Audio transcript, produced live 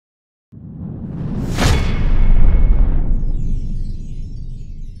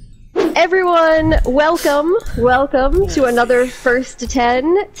everyone, welcome to another First to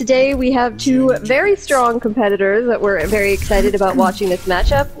 10. Today we have two very strong competitors that we're very excited about watching this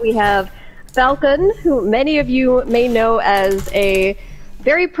matchup. We have Falkunn, who many of you may know as a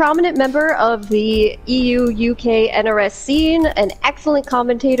very prominent member of the EU, UK, NRS scene, an excellent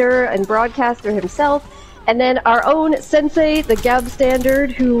commentator and broadcaster himself. And then our own sensei,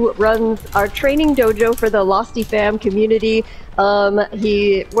 TheGabStandard, who runs our training dojo for the Losty fam community.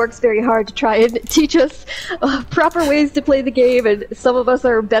 He works very hard to try and teach us proper ways to play the game, and some of us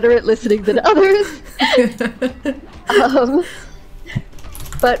are better at listening than others.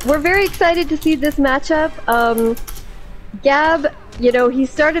 But we're very excited to see this matchup. Gab, you know, he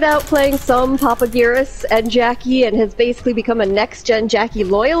started out playing some Papagiris and Jackie and has basically become a next-gen Jackie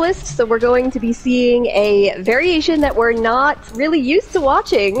loyalist, so we're going to be seeing a variation that we're not really used to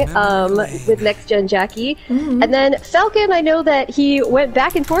watching with next-gen Jackie. And then Falkunn, I know that he went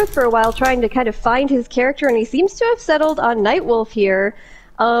back and forth for a while trying to kind of find his character, and he seems to have settled on Nightwolf here.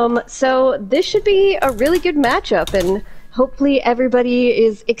 So this should be a really good matchup, and hopefully everybody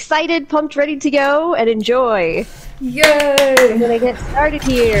is excited, pumped, ready to go, and enjoy. Yay! We're gonna get started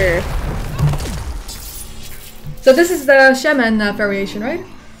here. So this is the shaman variation, right?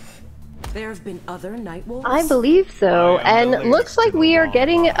 There have been other Nightwolves? I believe so, and looks like we are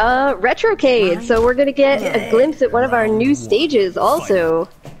getting a retrocade, so we're gonna get a glimpse at one of our new stages also.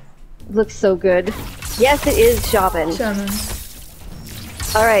 Looks so good. Yes, it is shaman. Shaman.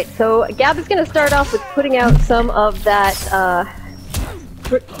 Alright, so Gab is gonna start off with putting out some of that,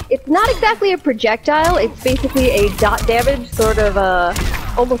 it's not exactly a projectile, it's basically a dot damage, sort of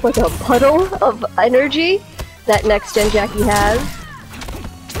almost like a puddle of energy that Next Gen Jackie has.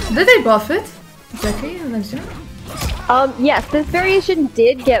 Did they buff it? Jackie and Next Gen? Yes, this variation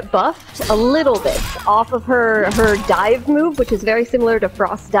did get buffed a little bit off of her dive move, which is very similar to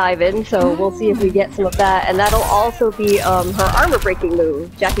Frost Dive-In, so we'll see if we get some of that, and that'll also be her armor breaking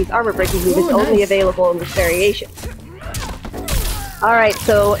move. Jackie's armor breaking move is only available in this variation. Alright,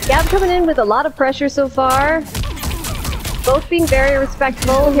 so Gab coming in with a lot of pressure so far. Both being very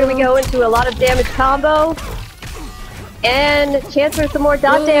respectful. Here we go into a lot of damage combo. And chance for some more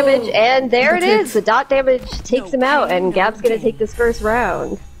dot damage, and there it is! The dot damage takes him out, and Gab's gonna take this first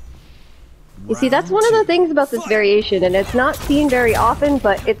round. You see, that's one of the things about this variation, and it's not seen very often,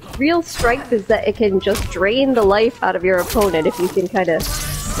 but its real strength is that it can just drain the life out of your opponent if you can kind of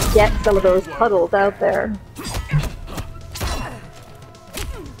get some of those puddles out there.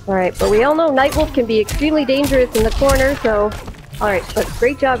 Alright, but we all know Nightwolf can be extremely dangerous in the corner, so... Alright, but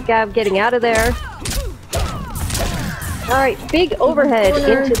great job, Gab, getting out of there. Alright, big overhead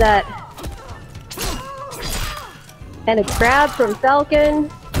into that. And a grab from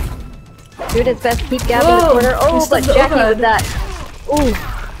Falkunn. Doing his best to keep Gab in the corner. Oh, but Jackie with that. Ooh.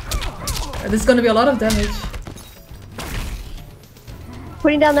 This is gonna be a lot of damage.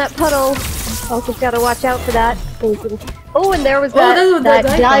 Putting down that puddle. Also gotta watch out for that. Oh, and there was that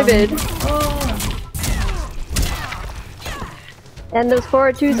dive-in. And those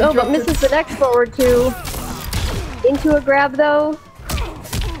forward twos. Oh, but misses the next forward two. Into a grab though.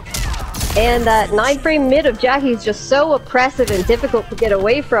 And that 9-frame mid of Jackie is just so oppressive and difficult to get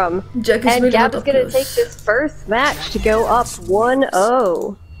away from. Jackie's and really Gab is going to take this first match to go up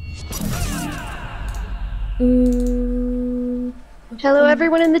 1-0. Hello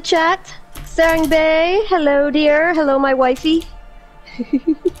everyone in the chat. Sangbei, hello dear. Hello my wifey.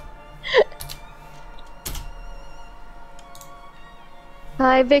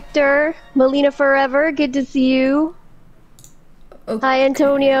 Hi Victor, Melina Forever, good to see you. Okay. Hi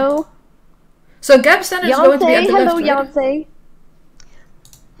Antonio. So TheGabStandard is going to be at the hello left, right?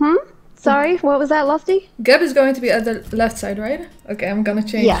 Yonsei. Sorry, what was that, Losty? Gab is going to be at the left side, right? Okay, I'm gonna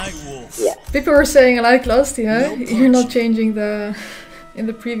change. Yes. Yes. People were saying I like Losty, huh? You're not changing the... in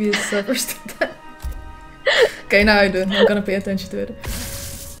the previous first. Okay, now I do. I'm gonna pay attention to it.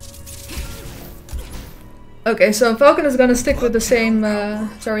 Okay, so Falkunn is gonna stick with the same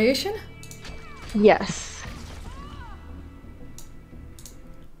variation? Yes.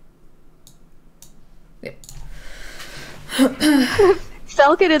 Yep.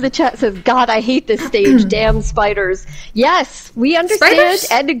 Falkunn in the chat says, God, I hate this stage. Damn spiders. Yes, we understand Spiders?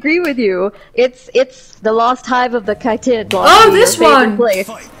 and agree with you. It's the lost hive of the Kaitin. Oh, this one! Place.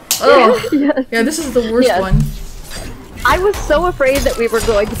 Oh, Yes. yeah, this is the worst one. I was so afraid that we were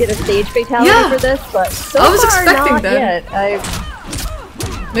going to get a stage fatality for this, but so I was far expecting not that.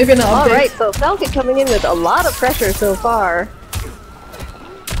 yet. Maybe an update. Alright, so Falkunn coming in with a lot of pressure so far.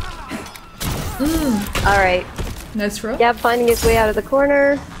 Alright. Nice throw. Gab finding his way out of the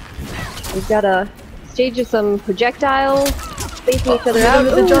corner. We've got a stage of some projectiles, spacing each other out.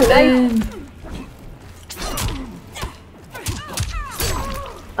 The Ooh, jump nice. in.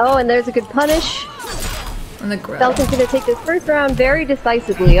 Oh, and there's a good punish. And the grab. Falkun's gonna take this first round very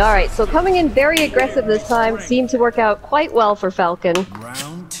decisively. Alright, so coming in very aggressive this time seemed to work out quite well for Falkunn.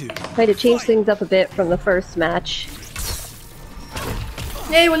 Round 2. Tried to change things up a bit from the first match.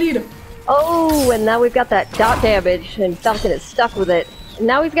 Yay, Walid! Oh, and now we've got that dot damage, and Falkunn is stuck with it. And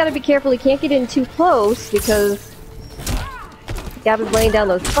now he's gotta be careful, he can't get in too close because Gab is laying down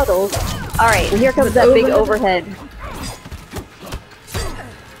those puddles. Alright, and here comes that big overhead.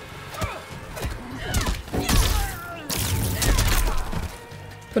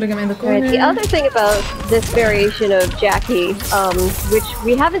 Putting him in the corner. Right, the other thing about this variation of Jackie, which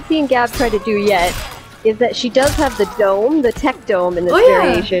we haven't seen Gab try to do yet, is that she does have the dome, the tech dome in this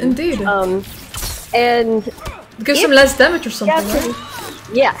variation. Indeed. And it gives him less damage or something, right?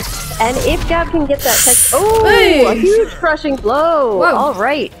 Yes, and if Gab can get that tech— oh, hey! A huge crushing blow! Whoa.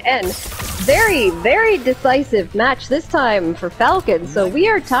 Alright, and very, very decisive match this time for Falkunn, so we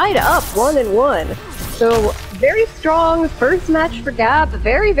are tied up 1-1. So, very strong first match for Gab,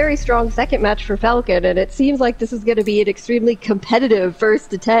 very, very strong second match for Falkunn, and it seems like this is going to be an extremely competitive first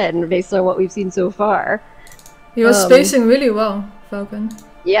to 10 based on what we've seen so far. He was spacing really well, Falkunn.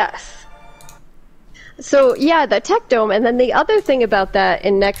 Yes. So, yeah, the Tech Dome, and then the other thing about that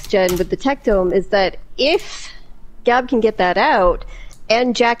in Next Gen with the Tech Dome is that if Gab can get that out,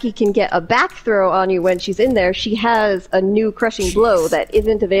 and Jackie can get a back throw on you when she's in there, she has a new crushing blow that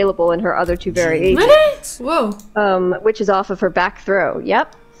isn't available in her other two variations. Really? Whoa. Which is off of her back throw.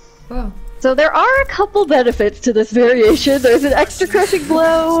 Yep. Wow. So there are a couple benefits to this variation. There's an extra crushing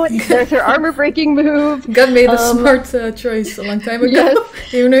blow, there's her armor breaking move. Gab made a smart choice a long time ago. Yes.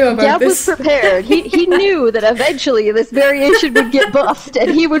 He knew about Gab this. was prepared. He knew that eventually this variation would get buffed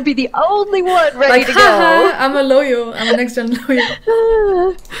and he would be the only one ready Like, to haha, go. I'm a loyal. I'm a next gen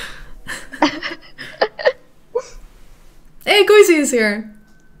loyal. Hey, Goizy is here.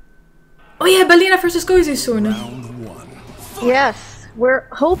 Oh yeah, Balina versus Goizy soon. Round 1. Yes.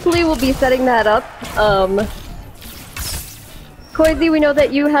 Hopefully we'll be setting that up. Koizi, we know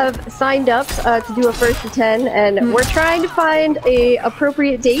that you have signed up to do a first to 10, and we're trying to find a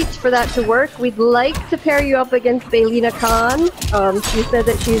appropriate date for that to work. We'd like to pair you up against Baylina Khan. She said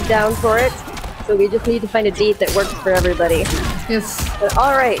that she's down for it, so we just need to find a date that works for everybody. Yes. But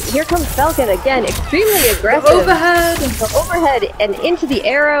alright, here comes Falkunn again, extremely aggressive. The overhead! The overhead and into the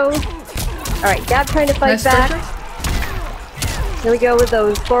arrow. Alright, Gab trying to fight Nice back. pressure. Here we go with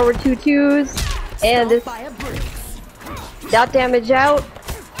those forward 2-2s, and this dot damage out.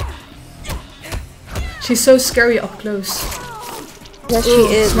 She's so scary up close. Yes, Ooh,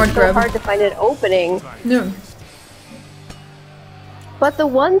 she is. smart It's so grab. hard to find an opening. No. But the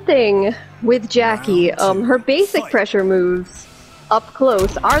one thing with Jackie, her basic pressure moves up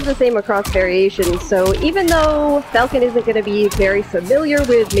close are the same across variations, so even though Falkunn isn't going to be very familiar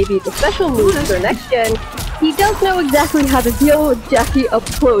with maybe the special moves for next gen, he does know exactly how to deal with Jackie up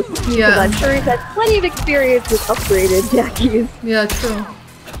close, because Yeah. I'm sure he's had plenty of experience with upgraded Jackies. Yeah, true.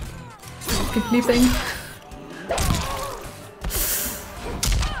 Keep leaping.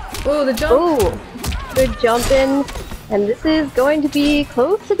 Oh, the jump! Oh, good jump in, and this is going to be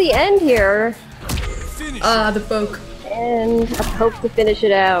close to the end here, Ah, the poke. and I hope to finish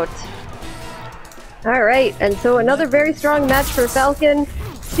it out. Alright, and so another very strong match for Falkunn.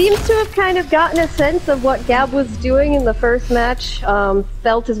 Seems to have kind of gotten a sense of what Gab was doing in the first match,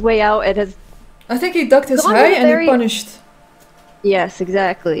 felt his way out and has... I think he ducked his Gone high with and very- he punished. Yes,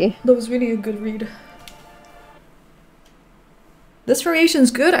 exactly. That was really a good read. This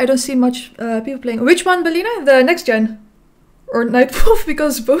variation's good. I don't see much people playing. Which one, Belina? The next gen? Or Nightwolf?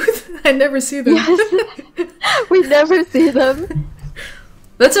 Because both? I never see them. Yes. We never see them.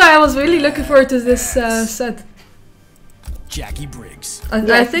 That's why I was really looking forward to this set. Jackie Briggs. I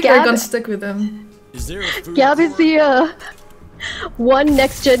Yes, think Gab- I'm gonna stick with them. Is there a food Gab is the one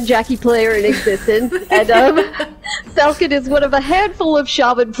next-gen Jackie player in existence, and Falkunn is one of a handful of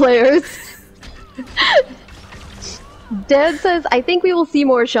Shaman players. Dan says, I think we will see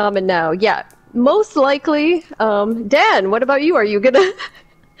more Shaman now. Yeah, most likely. Dan, what about you? Are you gonna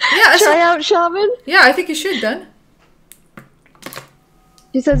Yeah, try out Shaman? yeah, I think you should then.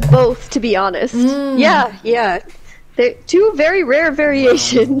 She says both, to be honest. Yeah, yeah. They're two very rare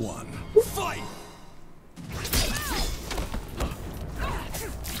variations. 1? Fight!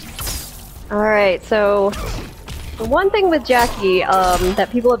 Alright, so the one thing with Jackie that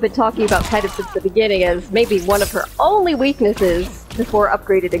people have been talking about kind of since the beginning as maybe one of her only weaknesses before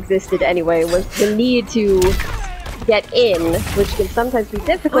Upgraded existed anyway was the need to get in, which can sometimes be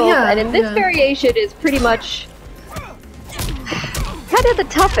difficult, and in this variation is pretty much kind of the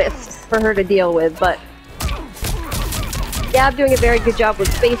toughest for her to deal with, but Gab doing a very good job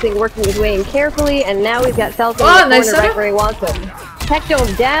with spacing, working his way in carefully, and now he's got Falkunn Oh, in the nice corner right setup. where he wants him. Tech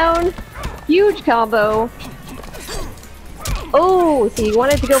dome down. Huge combo. Oh, so he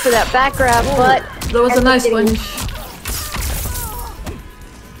wanted to go for that back grab, but That was a ended nice getting punch.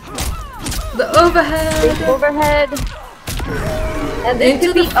 The overhead. big overhead. And this Into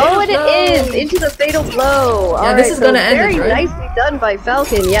could be, the fatal oh, and blow. it is into the fatal blow. Yeah, All this right, is so gonna end it, very right? nicely done by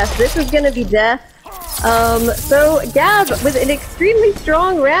Falkunn. Yes, this is gonna be death. So Gab with an extremely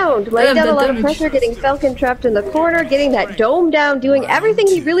strong round, laying Damn, down a that lot of damage. pressure, getting Falkunn trapped in the corner, getting that dome down, doing everything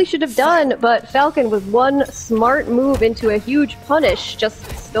he really should have done. But Falkunn, with one smart move into a huge punish, just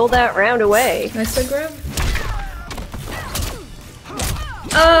stole that round away. Nice tech grab.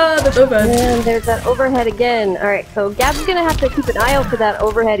 Ah, that's overhead. And there's that overhead again. Alright, so Gab's gonna have to keep an eye out for that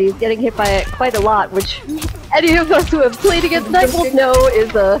overhead. He's getting hit by it quite a lot, which any of us who have played against Nightwolf know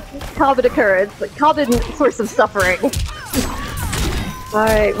is a common occurrence, a common source of suffering.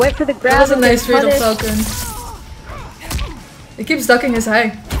 Alright, went for the grab. That was a and nice gets read of punished. Falkunn. He keeps ducking his high.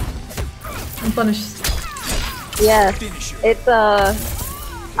 Unpunished. Yes, Finisher. it's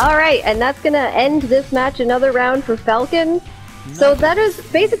alright, and that's gonna end this match, another round for Falkunn. So that is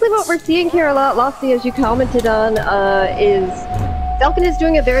basically what we're seeing here a lot, Losty, as you commented on, is Falkunn is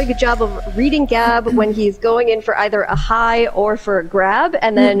doing a very good job of reading Gab when he's going in for either a high or for a grab,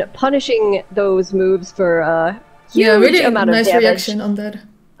 and then punishing those moves for a huge Yeah, really amount of nice damage. reaction on that.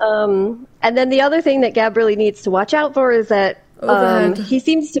 And then the other thing that Gab really needs to watch out for is that Overhead. he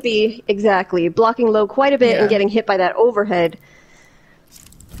seems to be, exactly, blocking low quite a bit Yeah. and getting hit by that overhead.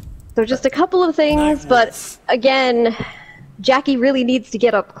 So just a couple of things, but again, Jackie really needs to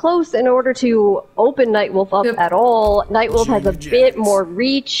get up close in order to open Nightwolf up Yep. at all. Nightwolf has a Junior bit Jacks. more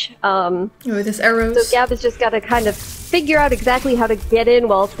reach, With his arrows. so Gab has just got to kind of figure out exactly how to get in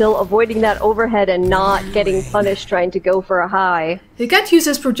while still avoiding that overhead and not getting punished trying to go for a high. He can't use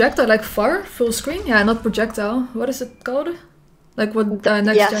his projectile like far, full screen. Yeah, not projectile. What is it called? Like what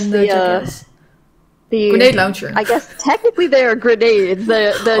next yes, gen the, Jack has. The Grenade launcher. I guess technically they are grenades.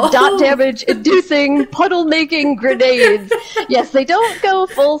 The Oh. dot damage inducing puddle making grenades. Yes, they don't go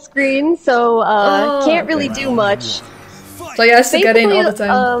full screen, so can't really do much. So he has to get in all the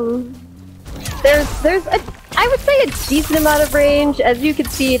time. There's a, I would say a decent amount of range. As you can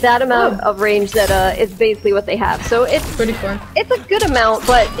see, that amount of range that is basically what they have. So it's Pretty far. it's a good amount,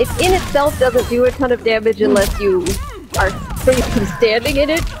 but it in itself doesn't do a ton of damage unless you are basically standing in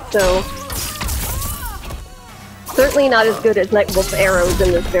it. So certainly not as good as Nightwolf's arrows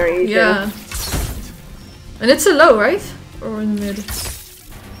in this variation. Yeah. And it's a low, right? Or in the mid?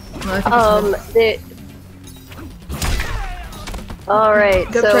 No, I think it's mid. Alright,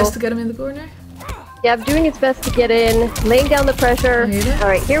 Gab so tries to get him in the corner. Gab doing his best to get in, laying down the pressure. I hate it.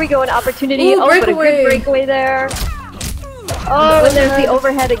 Alright, here we go, an opportunity. Ooh, Oh, but a breakaway. good breakaway there. Oh, and there's the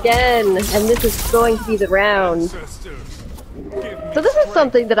overhead again, and this is going to be the round. So this is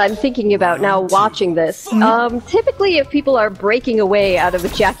something that I'm thinking about now watching this. Typically if people are breaking away out of a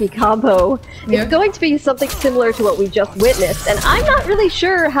Jackie combo, Yeah. it's going to be something similar to what we just witnessed, and I'm not really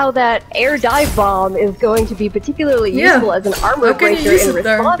sure how that air dive bomb is going to be particularly Yeah. usable as an armor How can you breaker use in it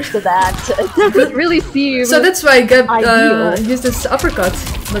there? response to that. It doesn't really seem... So that's why Gab Ideal. used this uppercut,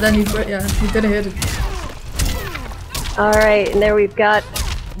 but then he didn't hit it. Alright, and there we've got...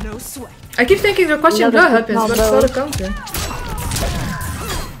 No sweat. I keep thinking the question Another blow good happens, but it's combo. not a counter.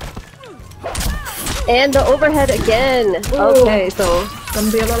 And the overhead again. Okay, so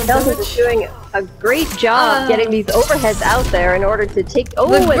Gonna be a lot of Falkunn is damage. doing a great job getting these overheads out there in order to take... Oh,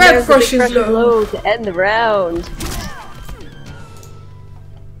 The and grab there's a big crushing pressure blow. blow to end the round.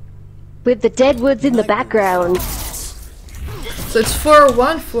 With the deadwoods in the background. So it's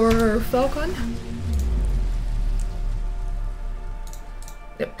 4-1 for Falkunn.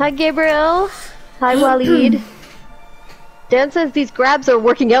 Hi, Gabriel. Hi, Waleed. Dan says these grabs are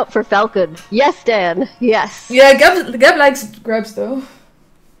working out for Falkunn. Yes, Dan. Yes. Yeah, Gab likes grabs though.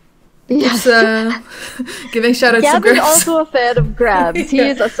 Yes. He's giving shoutouts to Gab is grabs. also a fan of grabs. He Yeah.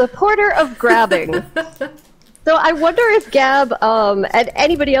 is a supporter of grabbing. So I wonder if Gab, and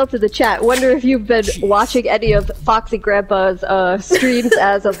anybody else in the chat, wonder if you've been watching any of Foxy Grandpa's streams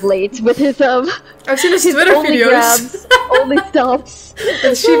as of late with his I've seen his Twitter only videos. grabs, only stomps.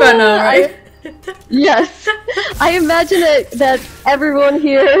 It's Shiba now, right? Yes, I imagine that everyone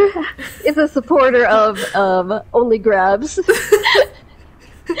here is a supporter of only grabs.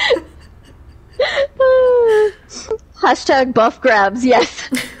 Hashtag buff grabs, yes.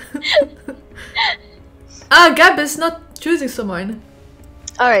 Gab is not choosing someone.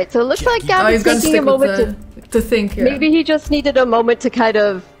 Alright, so it looks like Gab He's is gonna taking a stick moment with to think. Yeah. Maybe he just needed a moment to kind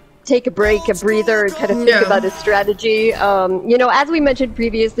of take a break, a breather, and kind of think about his strategy. You know, as we mentioned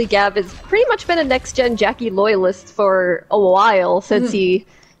previously, Gab has pretty much been a next-gen Jackie loyalist for a while since he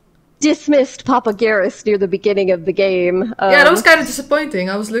dismissed Papa Garrus near the beginning of the game. Yeah, that was kind of disappointing.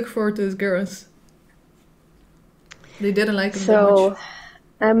 I was looking forward to his Garrus. They didn't like him that much.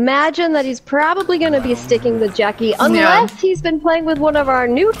 I imagine that he's probably going to be sticking with Jackie, unless he's been playing with one of our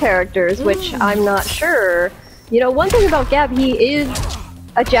new characters, which I'm not sure. You know, one thing about Gab, he is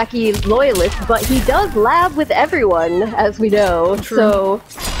a Jackie loyalist, but he does lab with everyone, as we know. True. So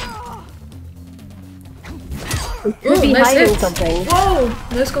he could be hiding something. Whoa!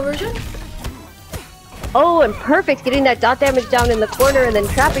 Nice conversion. Oh, and perfect! Getting that dot damage down in the corner and then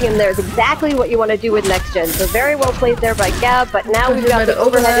trapping him there is exactly what you want to do with next gen. So very well played there by Gab, but now we've got the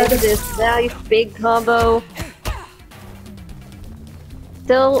overhead into this nice big combo.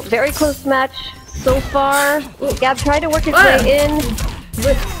 Still very close match so far. Gab tried to work his way in.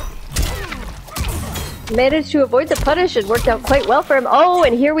 Managed to avoid the punish and worked out quite well for him. Oh,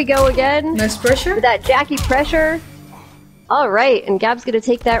 and here we go again. Nice pressure. With that Jackie pressure. Alright, and Gab's gonna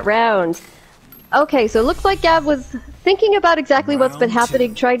take that round. Okay, so it looks like Gab was thinking about exactly what's been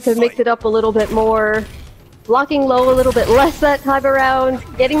happening, trying to mix it up a little bit more. Blocking low a little bit less that time around,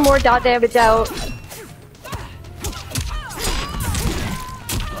 getting more dot damage out.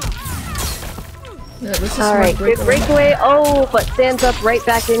 Yeah, this is alright, good breakaway. Oh, but stands up right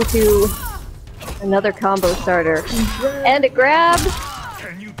back into another combo starter. And a grab.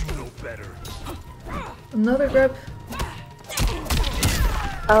 Can you do no better? Another grab.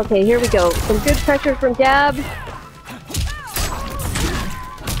 Okay, here we go. Some good pressure from Gab.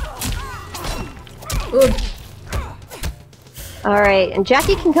 Alright, and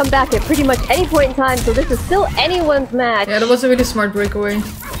Jackie can come back at pretty much any point in time, so this is still anyone's match. Yeah, that was a really smart breakaway.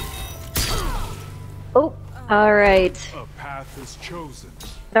 Oh, alright. A path is chosen.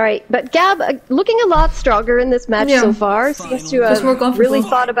 Alright, but Gab, looking a lot stronger in this match so far, seems to have really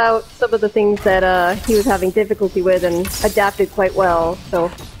thought about some of the things that he was having difficulty with and adapted quite well, so...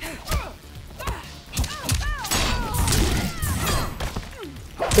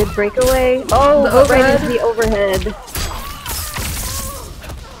 Good breakaway. Oh, right into the overhead.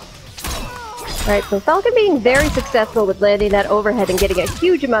 Alright, so Falkunn being very successful with landing that overhead and getting a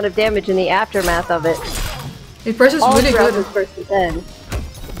huge amount of damage in the aftermath of it. He presses really good. His first defense.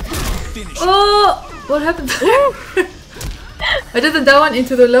 Oh! What happened there? I did the down one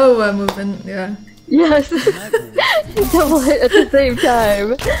into the low move and yeah. Yes! Double hit at the same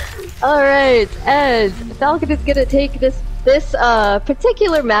time. Alright, and Falkunn is gonna take this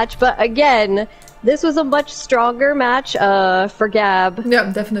particular match, but again, this was a much stronger match for Gab.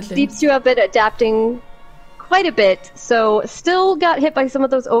 Yeah, definitely. Seems to have been adapting quite a bit, so still got hit by some of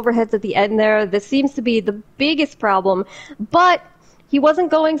those overheads at the end there. This seems to be the biggest problem, but he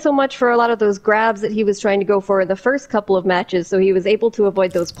wasn't going so much for a lot of those grabs that he was trying to go for in the first couple of matches, so he was able to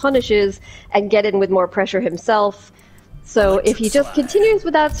avoid those punishes and get in with more pressure himself. So if he just continues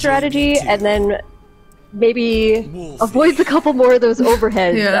with that strategy and then maybe avoids a couple more of those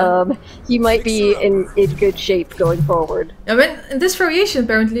overheads, he might be in good shape going forward. I mean, in this variation,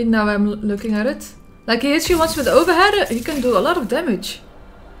 apparently, now I'm looking at it, like he hits you once with the overhead, he can do a lot of damage.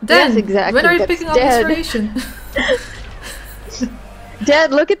 Dan, yes, exactly. when are you picking up this variation?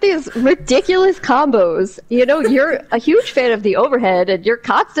 Dad, look at these ridiculous combos. You know, you're a huge fan of the overhead, and you're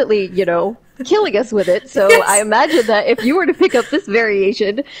constantly, you know, killing us with it. So yes. I imagine that if you were to pick up this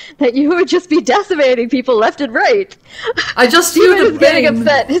variation, that you would just be decimating people left and right. I just Steven is getting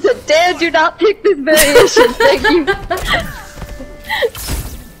upset. He said, "Dad, do not pick this variation. Thank you."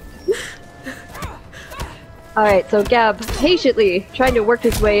 All right, so Gab patiently trying to work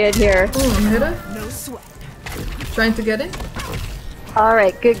his way in here. No sweat. Trying to get in. All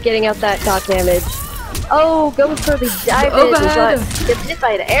right, good getting out that dot damage. Oh, goes for the dive in, but gets hit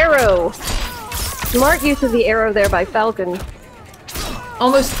by an arrow. Smart use of the arrow there by Falkunn.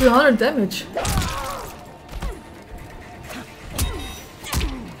 Almost 300 damage.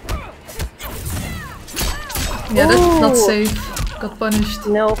 Yeah, that's not safe. Got punished.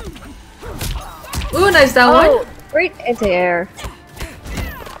 Nope. Ooh, nice down one. Great anti-air.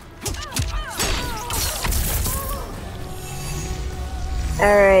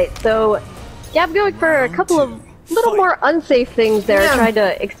 Alright, so Gab going for a couple of little more unsafe things there, trying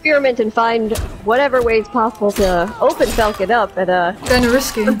to experiment and find whatever ways possible to open Falkunn up, and kind of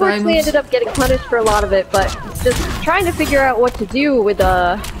risky. Unfortunately ended up getting punished for a lot of it, but just trying to figure out what to do with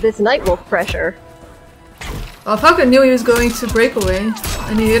this Nightwolf pressure. Well, Falkunn knew he was going to break away,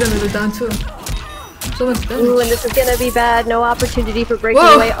 and he hit him with a down two. So much damage. Ooh, and this is gonna be bad. No opportunity for breaking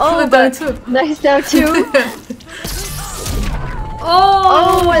away. Oh, down two. Nice down two.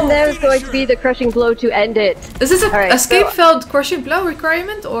 Oh, and there's going to be the crushing blow to end it. Is this a Alright, escape so- failed crushing blow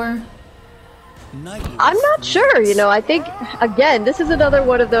requirement or? I'm not sure, you know, I think, again, this is another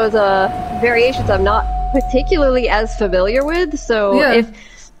one of those variations I'm not particularly as familiar with, so Yeah. if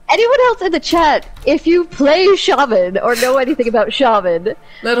anyone else in the chat, if you play Shaman or know anything about Shaman,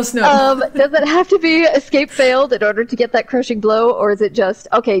 Let us know. does it have to be escape failed in order to get that crushing blow, or is it just,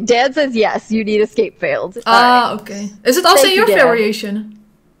 okay, Dan says yes, you need escape failed. Alright. Okay. Is it also Thank in you, your Dan. variation?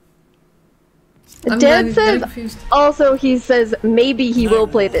 I'm Dan getting says, confused. also he says maybe he will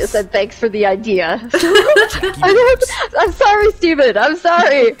play this, and thanks for the idea. I'm sorry, Steven, I'm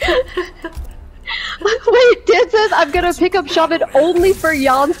sorry. Wait, Dan says I'm gonna pick up Shaman only for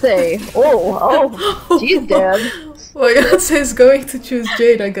Yonsei. Oh, jeez, Dan. Well, Yonsei is going to choose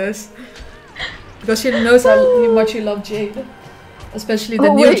Jade, I guess. Because she knows how much you love Jade. Especially the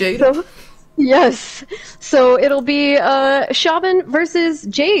new wait, Jade. So, yes. So it'll be Shaman versus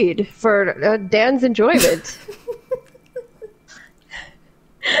Jade for Dan's enjoyment.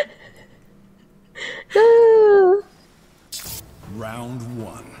 Round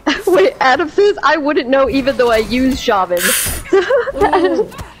one. Wait, Adam says I wouldn't know even though I use Shaman. Ooh,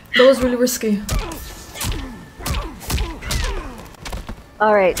 that was really risky.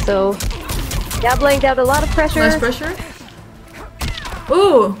 Alright, so Gab laying down a lot of pressure. Nice pressure.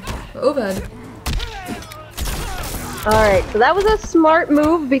 Ooh, overhead. Alright, so that was a smart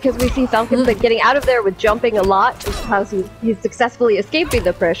move because we see Falkunn getting out of there with jumping a lot because he's successfully escaping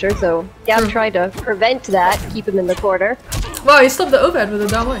the pressure, so Gab tried to prevent that, keep him in the corner. Wow, he stopped the overhead with a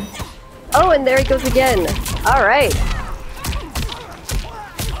down one. Oh, and there he goes again. Alright.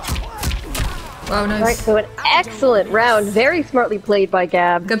 Wow, nice. Alright, so an excellent round, very smartly played by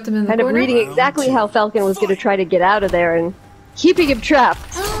Gab. Kept him in the Kind of corner. reading exactly how Falkunn was going to try to get out of there and keeping him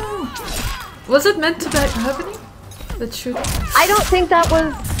trapped. Was it meant to be happening? That shoot. I don't think that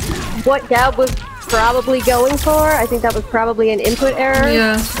was what Gab was probably going for. I think that was probably an input error.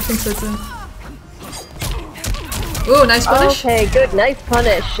 Yeah, I think so too. Ooh, nice punish. Okay, good, nice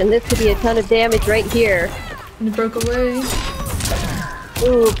punish. And this could be a ton of damage right here. And he broke away.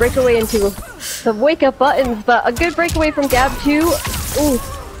 Ooh, breakaway into some wake up buttons, but a good breakaway from Gab too. Ooh,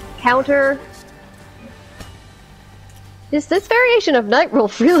 counter. This variation of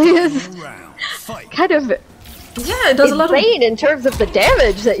Nightwolf really is kind of Yeah, it does a lot of. insane in terms of the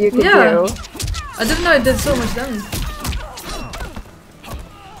damage that you can Yeah. do. I didn't know it did so much damage.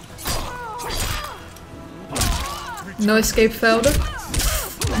 No escape failed.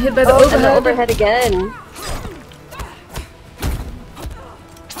 Hit by the And the overhead. overhead again.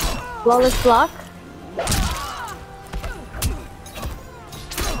 Flawless block.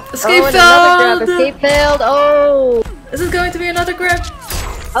 Escape and another failed. grab. Escape failed. Oh. Is it going to be another grab?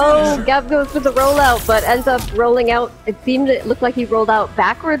 Oh, Gab goes for the rollout, but ends up rolling out. It looked like he rolled out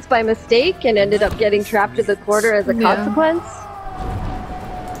backwards by mistake and ended up getting trapped in the corner as a Yeah. consequence.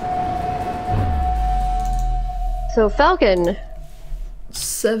 So Falkunn,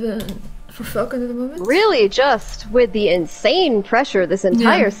 7 for Falkunn at the moment. really just with the insane pressure this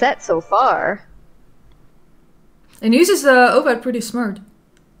entire Yeah. set so far. And he uses the overhead pretty smart.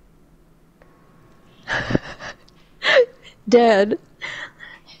 Dad,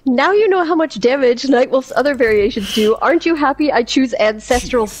 now you know how much damage Nightwolf's other variations do. Aren't you happy I choose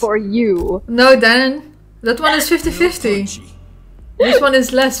Ancestral for you? No, Dan. That one is 50-50. This one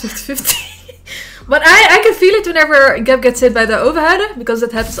is less 50-50. But I can feel it whenever Gab gets hit by the overhead, because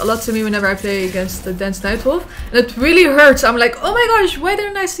that happens a lot to me whenever I play against the Dance Nightwolf. And it really hurts. I'm like, oh my gosh, why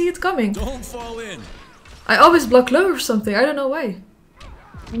didn't I see it coming? Don't fall in. I always block low or something, I don't know why.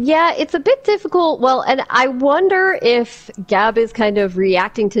 Yeah, it's a bit difficult. Well, and I wonder if Gab is kind of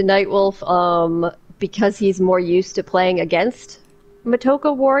reacting to Nightwolf because he's more used to playing against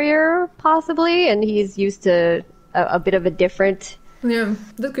Matoka Warrior, possibly, and he's used to a bit of a different Yeah,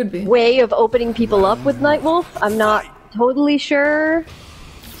 that could be. way of opening people up with Nightwolf. I'm not totally sure.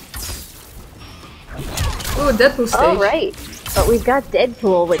 Oh, Deadpool stage. Oh, right. But we've got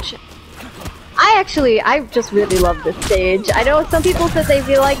Deadpool, which I just really love this stage. I know some people said they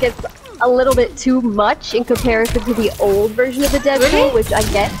feel like it's a little bit too much in comparison to the old version of the Deadpool, Really? which I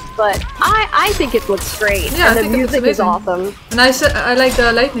get, but I think it looks great. Yeah, I and the think it looks music is amazing. awesome. And I like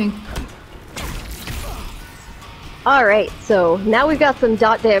the lightning. Alright, so now we've got some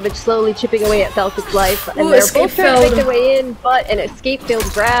dot damage slowly chipping away at Falkunn's life, and Ooh, they're escape both trying to make failed. their way in, but an escape failed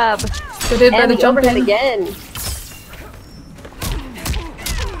grab. Got hit by And the the overhead jumping. again.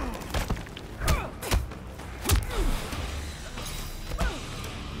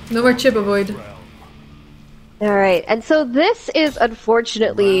 No more chip avoid. Alright, and so this is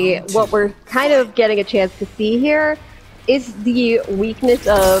unfortunately what we're kind of getting a chance to see here. is the weakness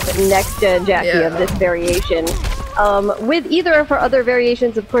of next-gen Jackie of this variation. With either of her other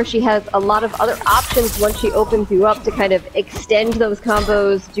variations, of course, she has a lot of other options once she opens you up to kind of extend those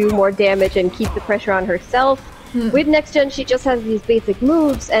combos, do more damage, and keep the pressure on herself. With next gen, she just has these basic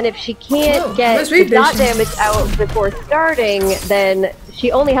moves, and if she can't get the dot damage out before starting, then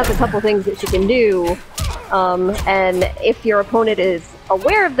she only has a couple things that she can do. And if your opponent is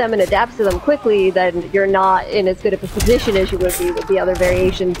aware of them and adapts to them quickly, then you're not in as good of a position as you would be with the other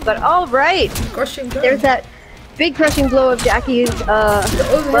variations. But alright! There's that big crushing blow of Jackie's,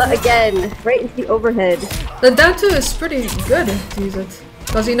 but again, right into the overhead. The down 2 is pretty good to use it,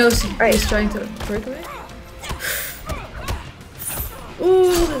 because he knows he's trying to break away.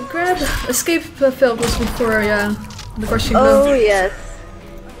 Ooh, grab! Escape failed was before, the crushing blow. Oh, yes.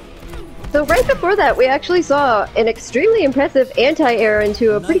 So right before that, we actually saw an extremely impressive anti-air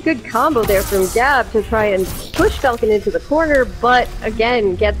into a pretty good combo there from Gab to try and push Falkunn into the corner, but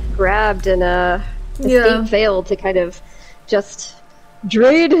again, gets grabbed and escape failed to kind of just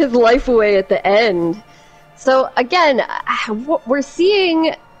drain his life away at the end. So again, what we're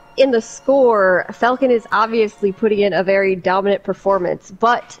seeing in the score, Falkunn is obviously putting in a very dominant performance,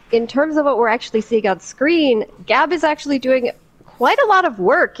 but in terms of what we're actually seeing on screen, Gab is actually doing quite a lot of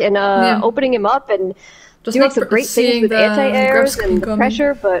work in opening him up and just doing some great things with anti-airs and the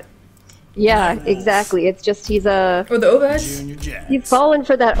pressure, but yeah, exactly. It's just he's the overheads? He's fallen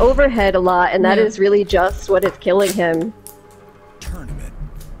for that overhead a lot, and that is really just what is killing him. Tournament.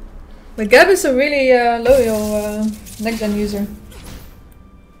 But Gab is a really loyal next-gen user.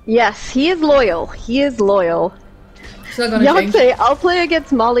 Yes, he is loyal. He is loyal. It's not gonna change. Yonsei, I'll play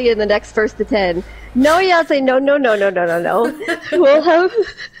against Molly in the next first to 10. No, Yonsei, no. We'll have...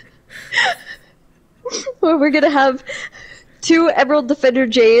 We're gonna have 2 Emerald Defender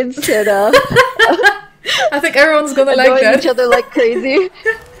Jades and I think everyone's gonna like that. each other like crazy.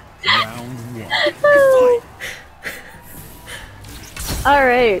 Round 1.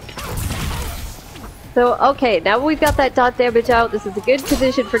 Alright. So, okay, now we've got that dot damage out, this is a good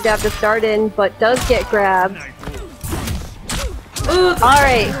position for Gab to start in, but does get grabbed.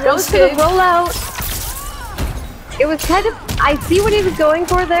 Alright, goes to the rollout. It was kind of... I see what he was going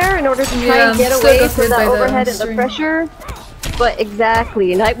for there in order to try and get away from that overhead and the pressure. But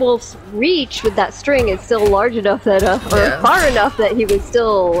exactly, Nightwolf's reach with that string is still large enough that, or far enough that he was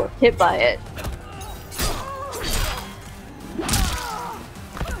still hit by it.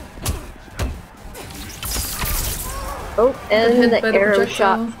 Oh, and the arrow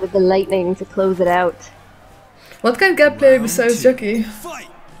shot with the lightning to close it out. What can Gab play besides Jackie?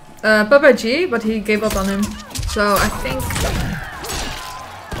 Papa G, but he gave up on him. So I think...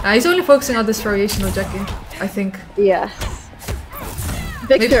 he's only focusing on this variation of Jackie, I think. Yes.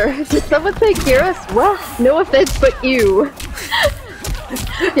 Victor, did someone say Gyros? Well, no offense, but you.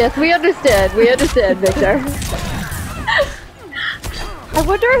 Yes, we understand, Victor. I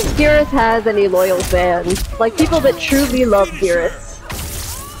wonder if Gyros has any loyal fans, like people that truly love Gyros.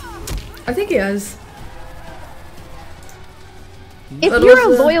 I think he has. If you're a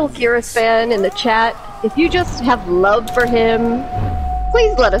loyal Gyros fan in the chat, if you just have love for him,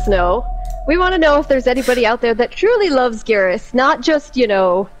 please let us know. We want to know if there's anybody out there that truly loves Gyros, not just, you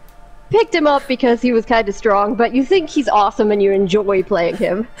know, picked him up because he was kind of strong, but you think he's awesome and you enjoy playing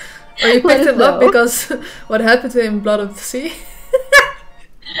him. Or you picked him up because what happened to him in Blood of the Sea?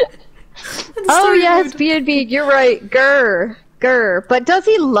 Oh yes, B&B, you're right. Grr. But does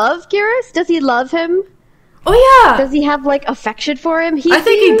he love Gyros? Does he love him? Oh yeah! Does he have, like, affection for him? I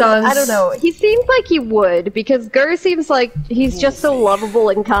think he does. I don't know. He seems like he would, because Gur seems like he's just so lovable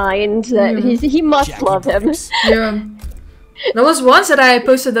and kind that he must love him. Yeah. There was once that I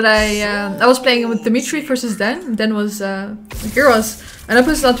posted that I was playing with Dimitri versus Den was Gyros, and I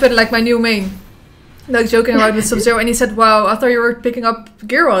posted on Twitter like my new main. Like joking around with Sub-Zero, and he said, "Wow, I thought you were picking up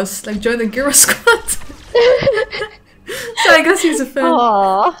Gyros, like join the Gyros squad." So I guess he's a fan.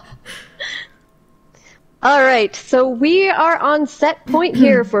 Aww. Alright, so we are on set point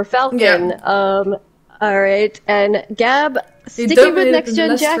here for Falkunn. Alright, and Gab sticking with next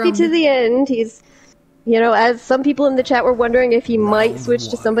gen Jackie to the end. He's, you know, as some people in the chat were wondering if he might switch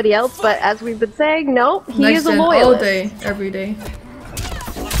to somebody else, but as we've been saying, no, he is a loyalist. All day, every day.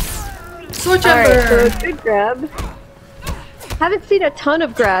 Switch over! Alright, so good grab. Haven't seen a ton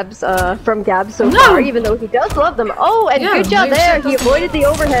of grabs from Gab so far, even though he does love them. Oh, and good job there! He avoided the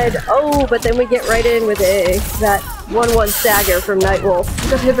overhead. Oh, but then we get right in with that 1-1 stagger from Nightwolf.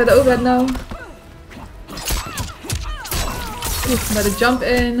 Got hit by the overhead now. Better jump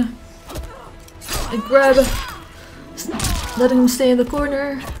in. And grab. Letting him stay in the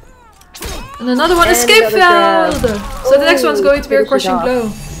corner. And another one, And escape another failed! grab. So the next one's Ooh, going to be a finish it crushing off.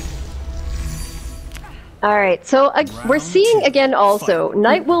 blow. Alright, so we're seeing again also,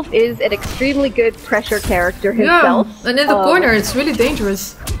 Nightwolf is an extremely good pressure character himself. Yeah, and in the corner it's really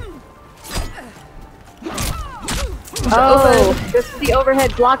dangerous. Oh, just the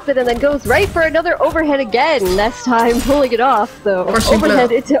overhead blocks it and then goes right for another overhead again, this time pulling it off. So Crushing blow.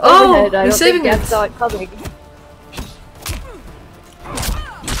 overhead into Oh, overhead. I he's don't saving think it. Gab saw it coming.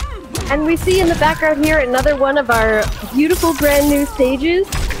 And we see in the background here another one of our beautiful brand new stages.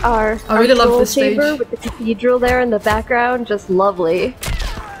 Our really love soul this stage. chamber with the cathedral there in the background, just lovely.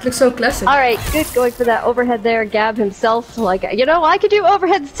 Looks so classic. Alright, good going for that overhead there. Gab himself, like, you know, I could do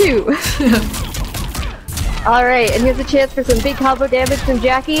overheads too. Alright, and here's a chance for some big combo damage from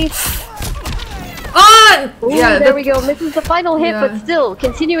Jackie. Oh! Ooh, Yeah, there we go. Misses the final hit, Yeah. but still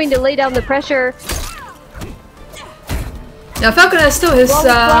continuing to lay down the pressure. Yeah, Falkunn has still his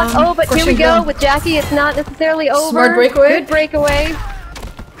Oh, but here we crushing go blow. with Jackie. It's not necessarily over. Smart breakaway. Good breakaway.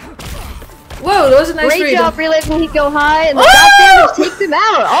 Whoa, that was a nice Great read. job realizing he'd go high, and the Oh! top damage takes him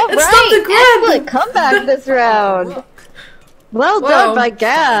out. All It's not the right, grab. excellent comeback this round. Well Wow. done by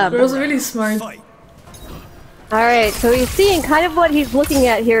Gab. That was really smart. Fight. Alright, so he's seeing kind of what he's looking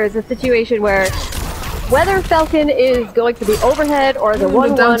at here is a situation where whether Falkunn is going for the overhead or the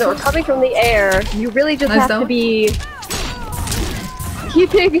 1-1 down or tilt. coming from the air, you really just Nice have to down. be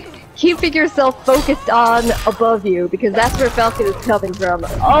keeping yourself focused on above you, because that's where Falkunn is coming from.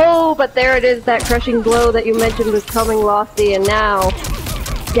 Oh, but there it is, that crushing blow that you mentioned was coming, Losty, and now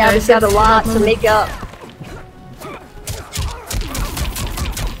Gab has got a lot to make up.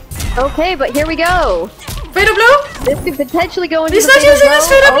 Okay, but here we go. Fatal blow? This could potentially go into He's the not fatal using blow. his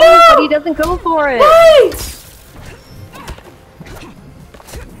fatal Oh, blow! but he doesn't go for it. Why?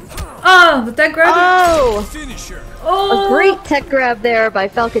 Ah, the tag grab. Oh, Finisher. Oh, a great tech grab there by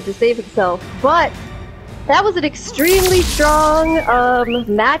Falkunn to save himself, but that was an extremely strong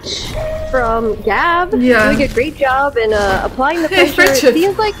match from Gab. Yeah. Doing a great job in applying the Hey, pressure. friendship. It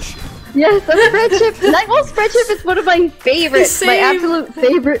feels like, yes, a friendship. Nightwolf's friendship is one of my favorites. My Same. absolute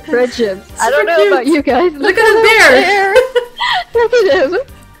favorite friendships. I don't Super know cute. about you guys. Look at the bear. Look at him.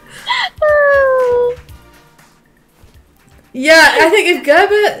 Oh. yeah, I think if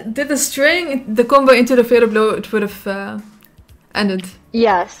Gab did the string, the combo into the fatal blow, it would have ended.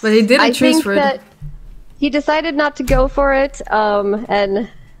 Yes. But he didn't I choose think for it. that he decided not to go for it, and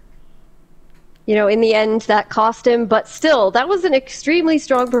you know, in the end, that cost him. But still, that was an extremely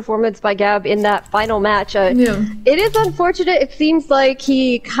strong performance by Gab in that final match. Yeah. It is unfortunate. It seems like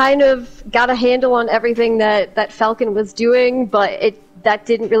he kind of got a handle on everything that Falkunn was doing, but that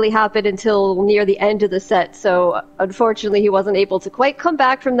didn't really happen until near the end of the set. So unfortunately, he wasn't able to quite come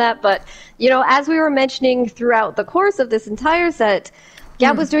back from that. But you know, as we were mentioning throughout the course of this entire set,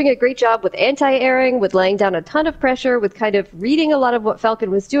 Gab was doing a great job with anti-airing, with laying down a ton of pressure, with kind of reading a lot of what Falkunn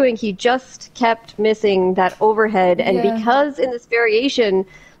was doing. He just kept missing that overhead. And Yeah. because in this variation,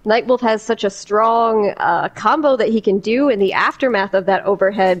 Nightwolf has such a strong combo that he can do in the aftermath of that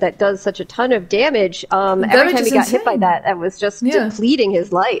overhead that does such a ton of damage, every damage time is he got hit by insane. that was just Yeah. depleting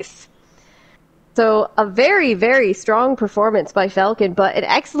his life. So a very, very strong performance by Falkunn, but an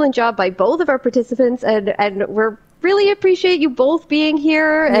excellent job by both of our participants, and we're really appreciate you both being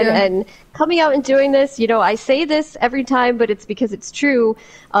here and coming out and doing this. You know, I say this every time, but it's because it's true.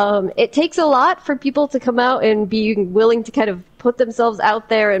 It takes a lot for people to come out and be willing to kind of put themselves out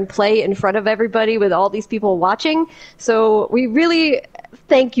there and play in front of everybody with all these people watching. So we really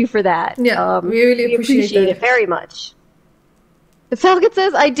thank you for that. Yeah, we really appreciate it that. very much. Falkunn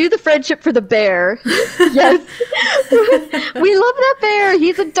says, I do the friendship for the bear. Yes. We love that bear.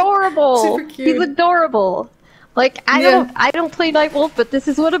 He's adorable. Super cute. He's adorable. Like, I don't play Nightwolf, but this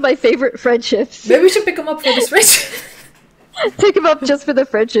is one of my favorite friendships. Maybe we should pick him up for this race. Pick him up just for the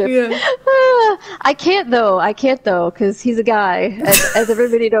friendship. Yeah. I can't though, because he's a guy. As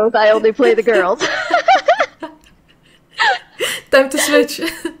everybody knows, I only play the girls. Time to switch.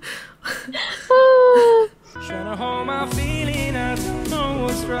 Trying to hold my feeling, I don't know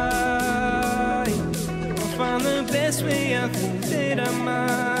what's right. I'll find the best way, I think that I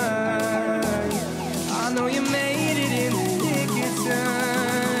might.